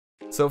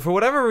So for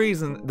whatever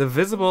reason, the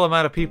visible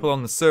amount of people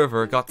on the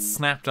server got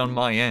snapped on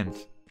my end.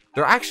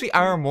 There actually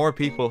are more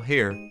people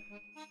here,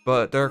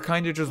 but they're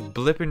kind of just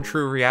blipping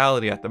through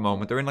reality at the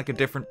moment. They're in like a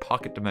different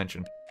pocket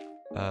dimension.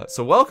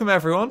 So welcome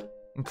everyone,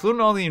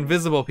 including all the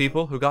invisible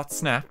people who got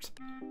snapped.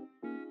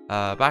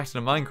 Back to the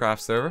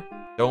Minecraft server.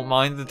 Don't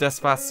mind the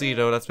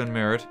Despacito that's been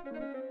mirrored.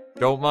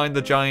 Don't mind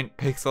the giant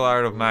pixel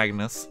art of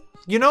Magnus.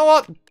 You know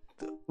what?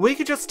 We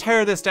could just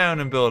tear this down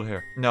and build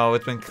here. No,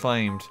 it's been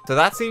claimed. So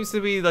that seems to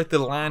be like the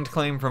land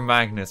claim from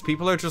Magnus.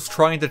 People are just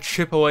trying to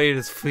chip away at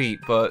his feet,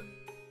 but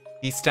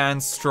he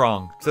stands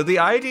strong. So the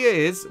idea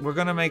is we're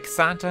gonna make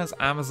Santa's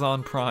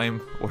Amazon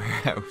Prime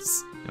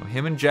warehouse. You know,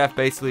 him and Jeff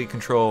basically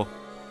control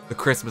the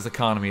Christmas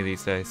economy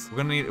these days.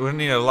 We're gonna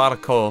need a lot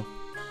of coal.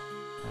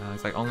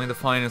 It's like only the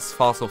finest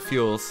fossil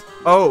fuels.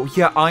 Oh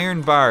yeah,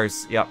 iron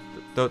bars. Yep,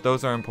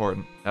 those are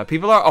important.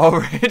 People are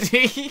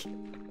already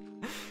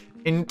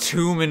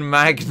entombing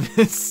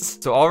Magnus.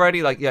 So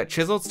already, like, yeah,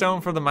 chiseled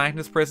stone for the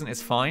Magnus prison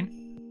is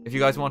fine if you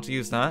guys want to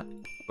use that.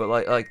 But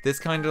like this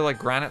kind of like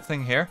granite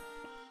thing here.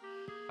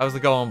 How's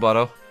it going,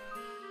 Butto?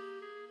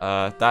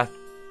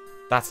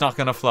 That's not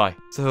gonna fly.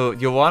 So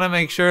you want to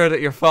make sure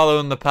that you're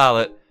following the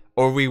pallet,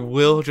 or we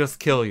will just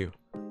kill you.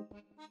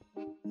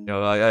 You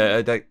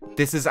know,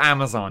 this is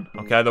Amazon,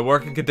 okay? The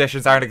working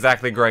conditions aren't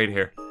exactly great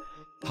here.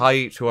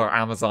 Hi to our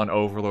Amazon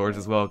overlords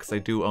as well, because they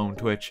do own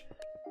Twitch.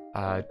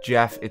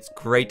 Jeff, it's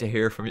great to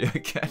hear from you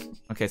again.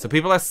 Okay, so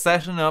people are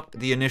setting up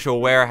the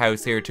initial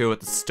warehouse here too,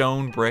 with the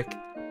stone brick.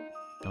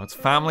 No, it's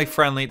family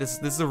friendly.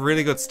 This is a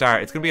really good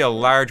start. It's gonna be a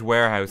large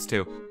warehouse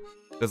too.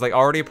 There's like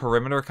already a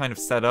perimeter kind of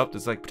set up.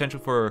 There's like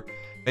potential for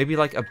maybe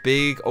like a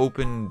big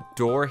open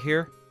door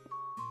here.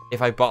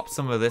 If I bop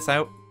some of this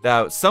out.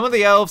 Now, some of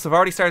the elves have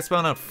already started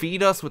spelling out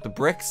feed us with the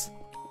bricks.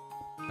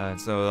 And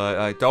so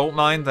I don't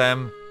mind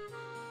them.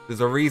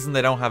 There's a reason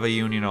they don't have a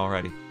union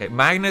already. Okay,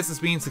 Magnus is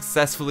being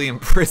successfully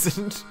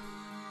imprisoned.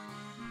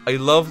 I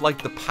love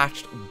like the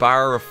patched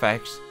bar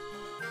effect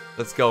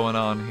that's going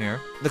on here.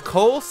 The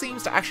coal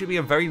seems to actually be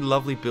a very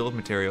lovely build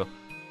material.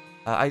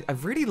 I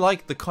really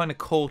like the kind of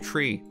coal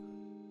tree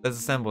that's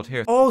assembled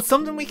here. Oh,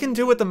 something we can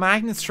do with the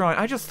Magnus shrine.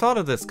 I just thought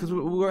of this because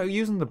we're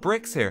using the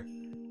bricks here.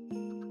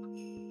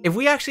 If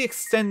we actually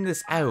extend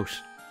this out,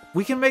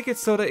 we can make it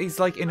so that he's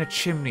like in a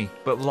chimney,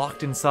 but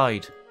locked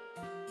inside.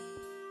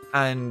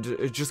 And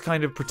just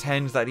kind of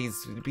pretend that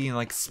he's being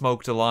like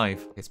smoked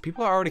alive. Yes,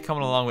 people are already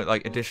coming along with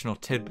like additional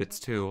tidbits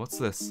too. What's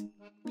this?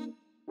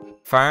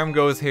 Farm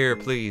goes here,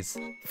 please.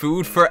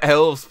 Food for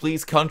elves,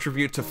 please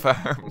contribute to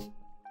farm.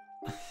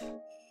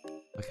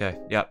 Okay,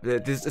 yeah,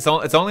 it's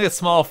only a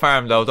small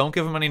farm though. Don't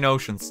give him any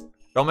notions.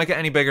 Don't make it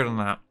any bigger than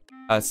that.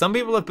 Some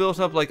people have built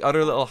up like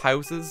other little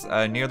houses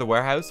near the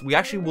warehouse. We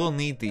actually will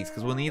need these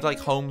because we'll need like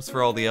homes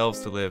for all the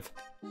elves to live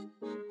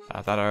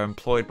that are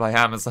employed by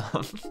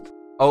Amazon.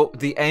 Oh,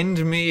 the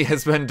end me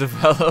has been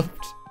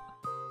developed.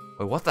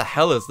 Wait, what the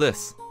hell is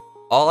this?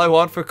 All I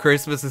want for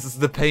Christmas is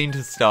the pain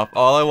to stop.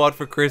 All I want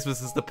for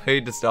Christmas is the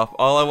pain to stop.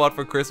 All I want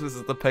for Christmas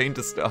is the pain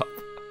to stop.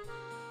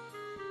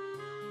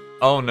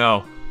 Oh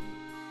no.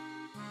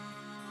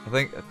 I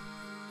think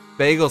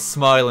Bagel's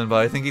smiling,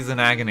 but I think he's in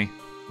agony.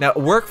 Now,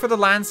 work for the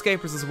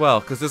landscapers as well,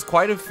 because there's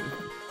quite a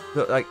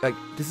like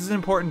this is an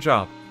important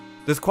job.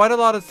 There's quite a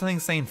lot of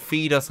things saying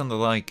feed us and the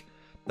like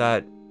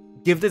that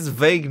give this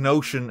vague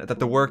notion that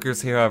the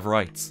workers here have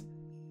rights.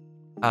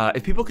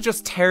 If people could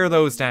just tear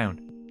those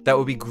down, that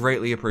would be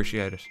greatly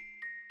appreciated.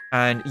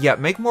 And yeah,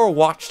 make more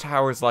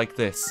watchtowers like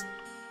this.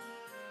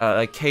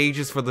 Like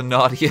cages for the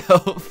naughty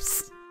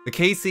elves. The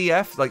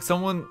KCF, like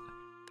someone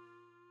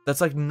that's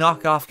like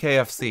knockoff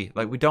KFC.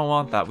 Like we don't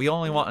want that. We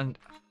only want an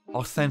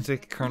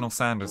authentic Colonel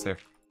Sanders here.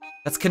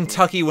 That's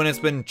Kentucky when it's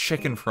been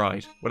chicken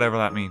fried, whatever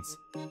that means.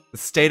 The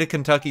state of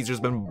Kentucky's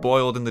just been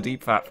boiled in the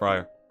deep fat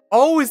fryer.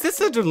 Oh, is this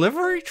a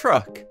delivery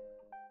truck?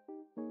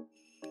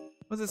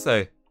 What does it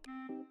say?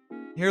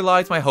 Here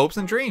lies my hopes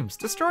and dreams.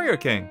 Destroyer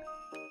King.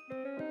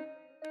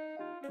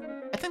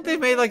 I think they've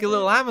made like a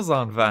little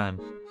Amazon van.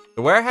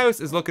 The warehouse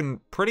is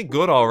looking pretty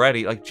good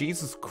already. Like,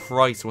 Jesus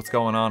Christ, what's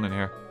going on in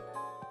here?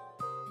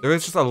 There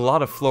is just a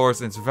lot of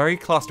floors and it's very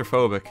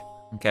claustrophobic.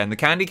 Okay, and the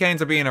candy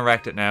canes are being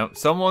erected now.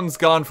 Someone's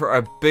gone for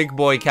a big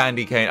boy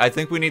candy cane. I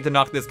think we need to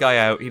knock this guy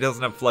out. He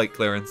doesn't have flight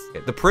clearance.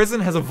 Okay, the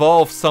prison has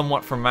evolved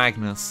somewhat from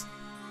Magnus.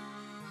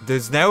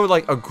 There's now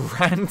like a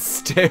grand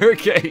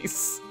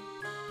staircase.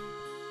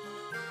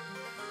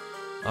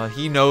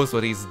 He knows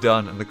what he's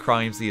done and the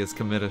crimes he has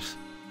committed.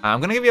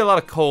 I'm gonna give you a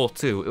lot of coal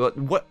too.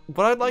 What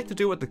I'd like to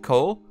do with the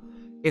coal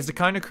is to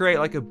kind of create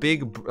like a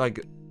big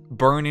like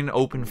burning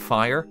open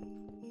fire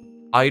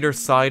either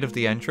side of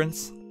the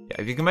entrance. Yeah,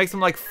 if you can make some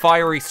like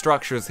fiery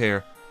structures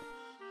here,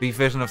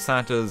 befitting of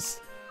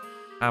Santa's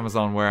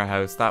Amazon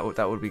warehouse, that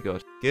would be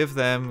good. Give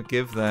them.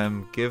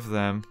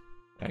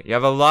 Okay, you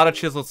have a lot of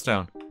chiseled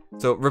stone.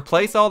 So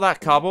replace all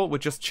that cobble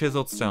with just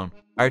chiseled stone.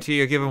 RT,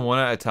 you're given one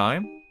at a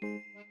time?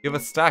 Give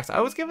us stacks.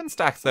 I was given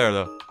stacks there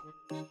though.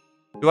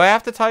 Do I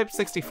have to type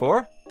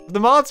 64? The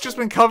mod's just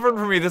been covering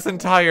for me this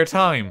entire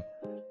time.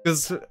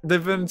 Because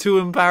they've been too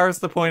embarrassed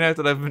to point out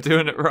that I've been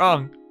doing it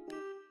wrong.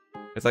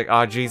 It's like,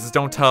 oh, Jesus,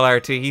 don't tell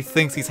RT. He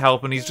thinks he's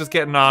helping. He's just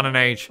getting on in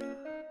age.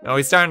 No,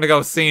 he's starting to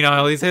go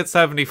senile. He's hit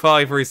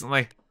 75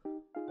 recently.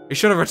 He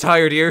should have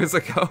retired years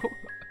ago.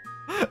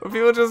 But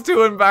people are just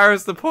too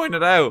embarrassed to point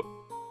it out.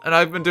 And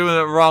I've been doing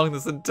it wrong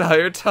this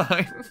entire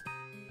time.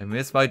 I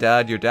miss my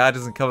dad. Your dad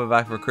isn't coming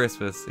back for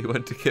Christmas. He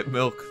went to get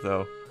milk,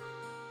 though.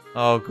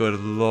 Oh, good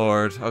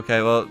lord.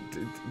 Okay, well,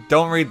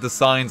 don't read the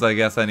signs, I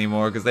guess,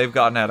 anymore, because they've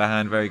gotten out of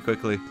hand very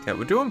quickly. Okay,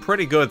 we're doing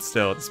pretty good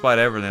still, despite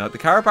everything. Like, the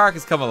car park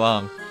has come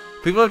along.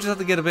 People have just had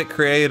to get a bit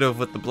creative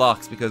with the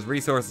blocks, because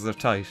resources are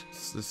tight.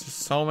 There's just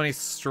so many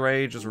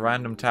stray, just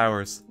random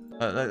towers.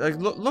 Like,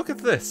 look at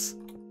this.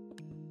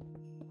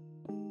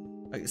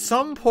 Like,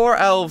 some poor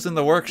elves in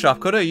the workshop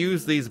could have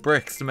used these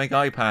bricks to make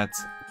iPads.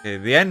 Okay,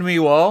 the enemy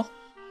wall.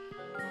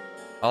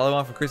 All I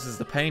want for Christmas is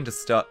the pain to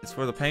stop. It's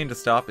for the pain to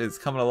stop. It's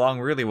coming along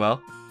really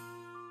well.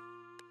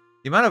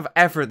 The amount of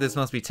effort this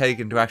must be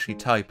taken to actually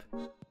type.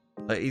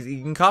 Like,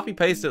 you can copy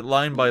paste it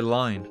line by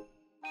line.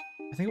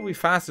 I think it'll be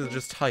faster to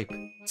just type.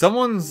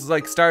 Someone's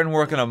like starting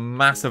work on a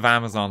massive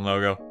Amazon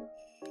logo.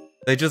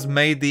 They just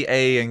made the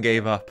A and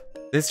gave up.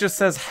 This just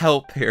says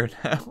help here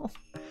now.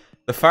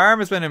 The farm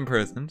has been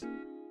imprisoned.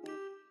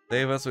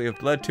 Save us, we have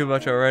bled too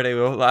much already.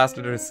 We won't last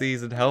another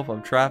season. Help,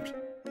 I'm trapped.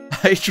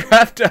 I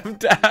trapped him,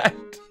 Dad.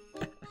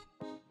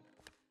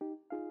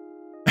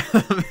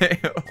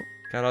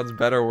 Cadon's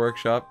better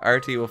workshop.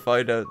 RT will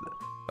find out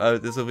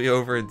this will be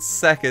over in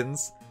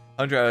seconds.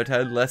 100 out of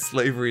 10, less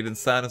slavery than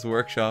Santa's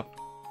workshop.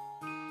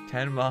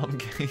 10 mom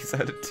gays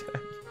out of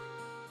 10.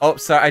 Oh,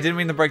 sorry, I didn't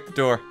mean to break the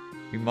door.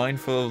 Be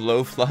mindful of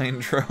low-flying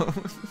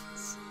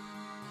drones.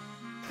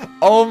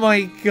 Oh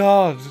my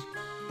god.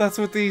 That's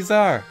what these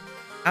are.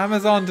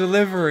 Amazon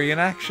delivery in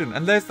action.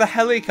 And there's the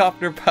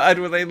helicopter pad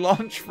where they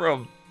launch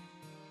from.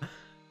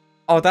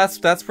 Oh,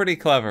 that's pretty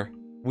clever.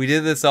 We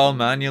did this all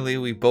manually.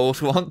 We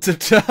both want to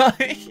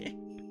die.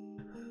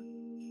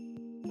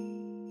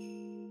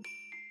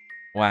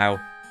 Wow.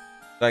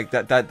 Like,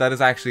 that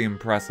is actually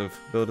impressive.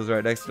 Builders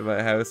right next to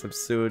my house. I'm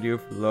suing you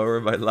for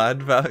lowering my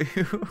land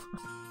value.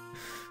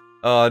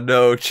 Oh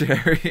no,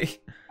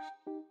 Cherry.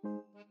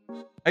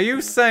 Are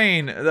you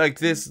saying, like,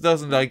 this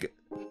doesn't, like,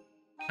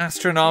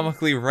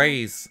 astronomically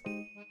raise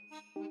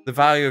the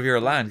value of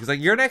your land? Because,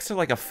 like, you're next to,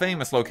 like, a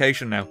famous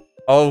location now.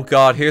 Oh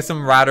god, here's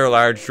some rather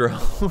large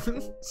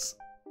drones.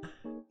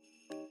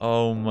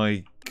 Oh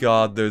my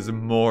god, there's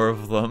more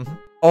of them.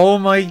 Oh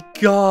my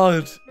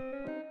god!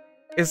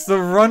 It's the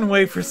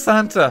runway for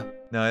Santa!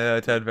 9 out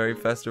of 10, very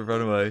festive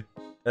runway.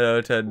 10 out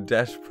of 10,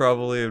 death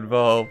probably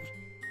involved.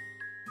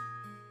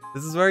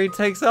 This is where he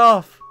takes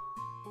off!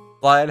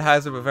 Flying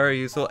hazard, but very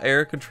useful.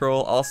 Air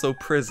control, also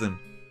prison.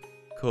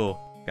 Cool.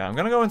 Yeah, I'm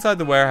gonna go inside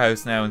the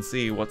warehouse now and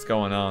see what's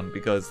going on,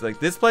 because,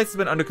 like, this place has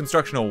been under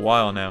construction a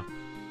while now.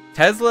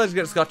 Tesla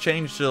just got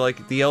changed to,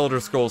 like, the Elder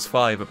Scrolls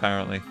 5,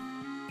 apparently.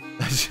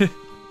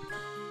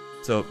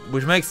 So,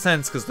 which makes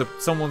sense, because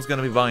someone's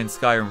going to be buying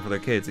Skyrim for their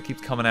kids. It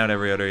keeps coming out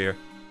every other year.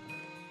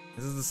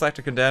 This is the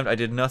sector condemned. I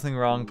did nothing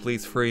wrong.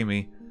 Please free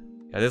me.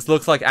 Yeah, this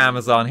looks like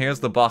Amazon. Here's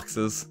the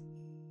boxes.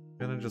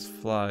 I'm gonna just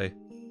fly.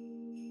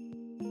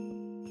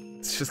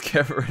 Let's just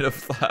get rid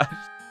of that.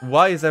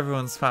 Why is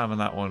everyone spamming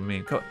that one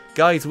meme?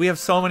 Guys, we have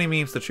so many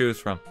memes to choose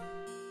from.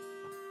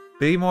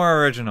 Be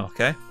more original,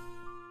 okay?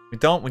 We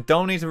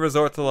don't need to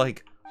resort to,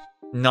 like,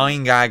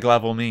 9-gag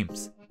level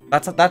memes.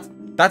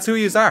 That's who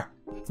yous are.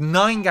 It's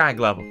 9-gag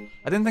level.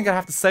 I didn't think I'd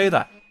have to say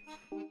that.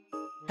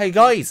 Hey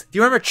guys, do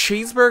you remember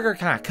Cheeseburger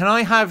Cat? Can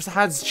I have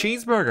Had's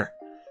cheeseburger?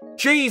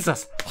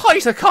 Jesus,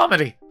 height of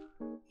comedy.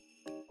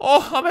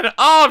 Oh, I'm in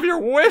awe of your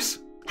wit.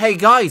 Hey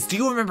guys, do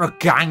you remember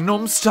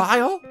Gangnam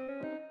Style?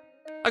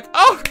 Like,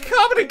 oh,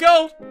 comedy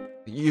gold.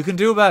 You can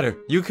do better.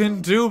 You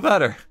can do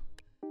better.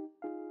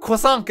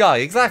 Croissant guy,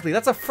 exactly.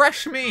 That's a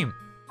fresh meme.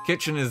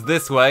 Kitchen is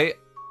this way.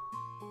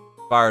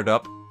 Fired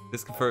up.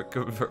 This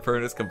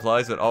furnace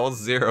complies with all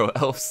 0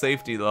 elf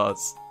safety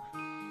laws.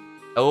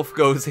 Elf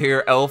goes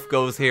here, elf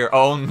goes here.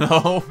 Oh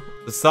no!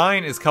 The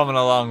sign is coming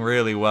along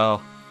really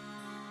well.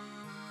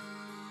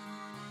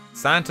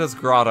 Santa's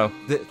Grotto.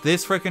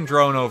 This freaking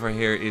drone over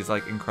here is,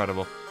 like,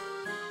 incredible.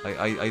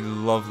 I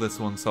love this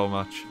one so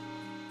much.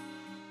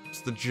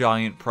 Just the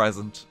giant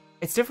present.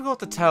 It's difficult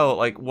to tell,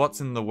 like, what's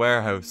in the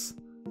warehouse.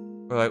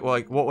 Or,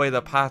 like what way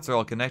the paths are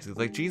all connected. It's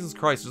like, Jesus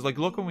Christ, just, like,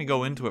 look when we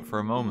go into it for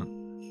a moment.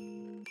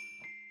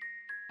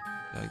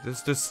 Like,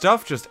 there's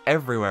stuff just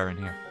everywhere in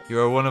here. You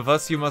are one of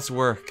us, you must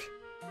work.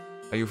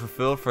 Are you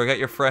fulfilled? Forget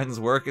your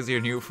friends, work is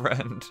your new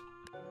friend.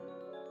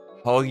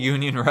 All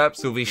union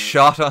reps will be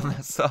shot on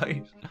the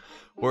site.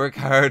 Work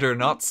harder,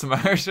 not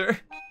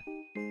smarter.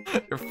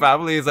 Your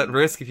family is at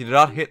risk if you do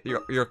not hit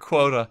your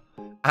quota.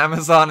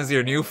 Amazon is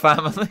your new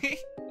family.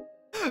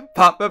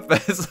 Papa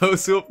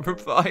Bezos will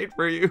provide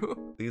for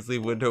you. Please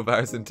leave window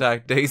bars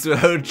intact. Days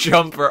without a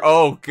jumper.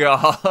 Oh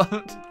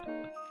god.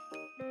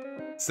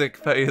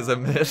 Sick pay is a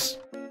myth.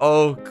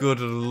 Oh, good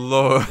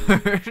lord.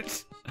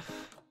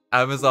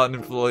 Amazon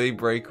employee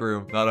break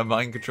room, not a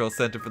mind control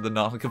center for the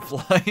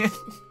non-compliant.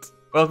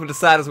 Welcome to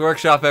Santa's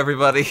workshop,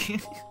 everybody.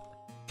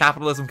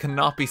 Capitalism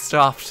cannot be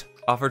stopped.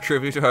 Offer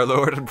tribute to our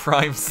Lord and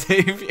Prime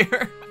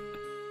Savior.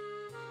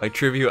 By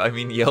tribute, I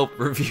mean Yelp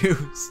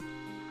reviews.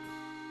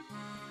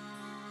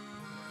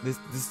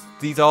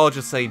 These all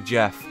just say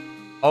Jeff.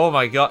 Oh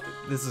my god,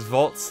 this is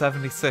Vault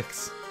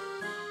 76.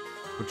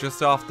 We're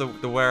just off the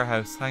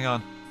warehouse. Hang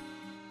on.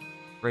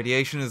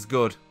 Radiation is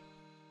good.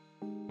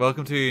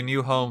 Welcome to your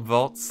new home,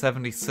 Vault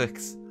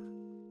 76.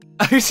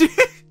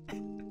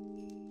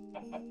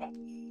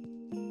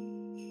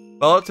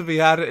 Vault to be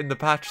added in the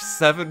patch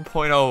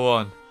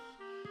 7.01.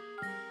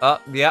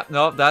 Yeah,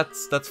 no,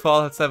 that's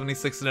Fallout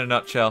 76 in a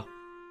nutshell.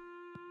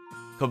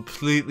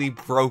 Completely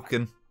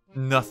broken.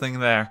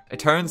 Nothing there. It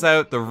turns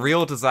out the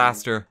real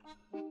disaster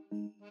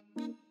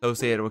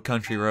associated with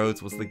Country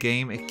Roads was the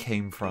game it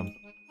came from.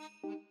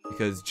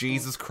 Because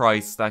Jesus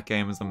Christ, that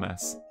game is a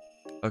mess.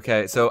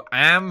 Okay, so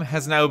Am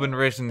has now been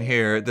written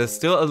here. There's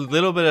still a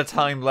little bit of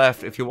time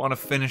left if you want to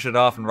finish it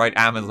off and write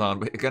Amazon,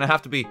 but you're gonna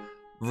have to be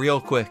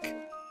real quick.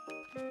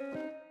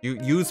 You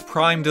use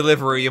Prime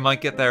Delivery, you might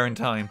get there in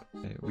time.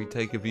 Okay, we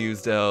take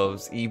abused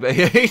elves,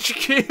 eBay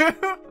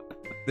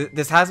HQ.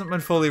 This hasn't been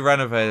fully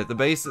renovated. The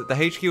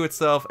HQ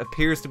itself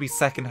appears to be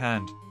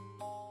secondhand.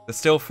 They're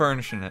still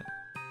furnishing it.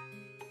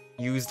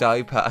 Used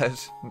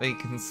iPad,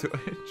 making switch.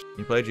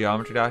 You play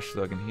Geometry Dash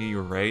so I can hear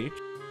your rage?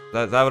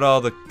 That what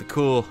all the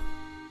cool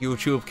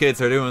YouTube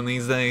kids are doing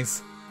these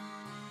days.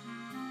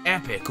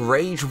 Epic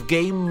rage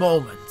game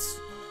moments.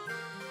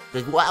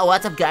 Like, wow,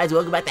 what's up guys?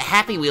 Welcome back to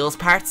Happy Wheels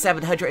part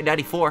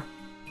 794.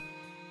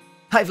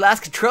 I've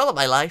lost control of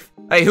my life.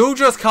 Hey, who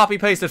just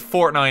copy-pasted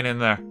Fortnite in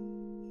there?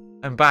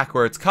 And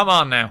backwards, come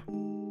on now.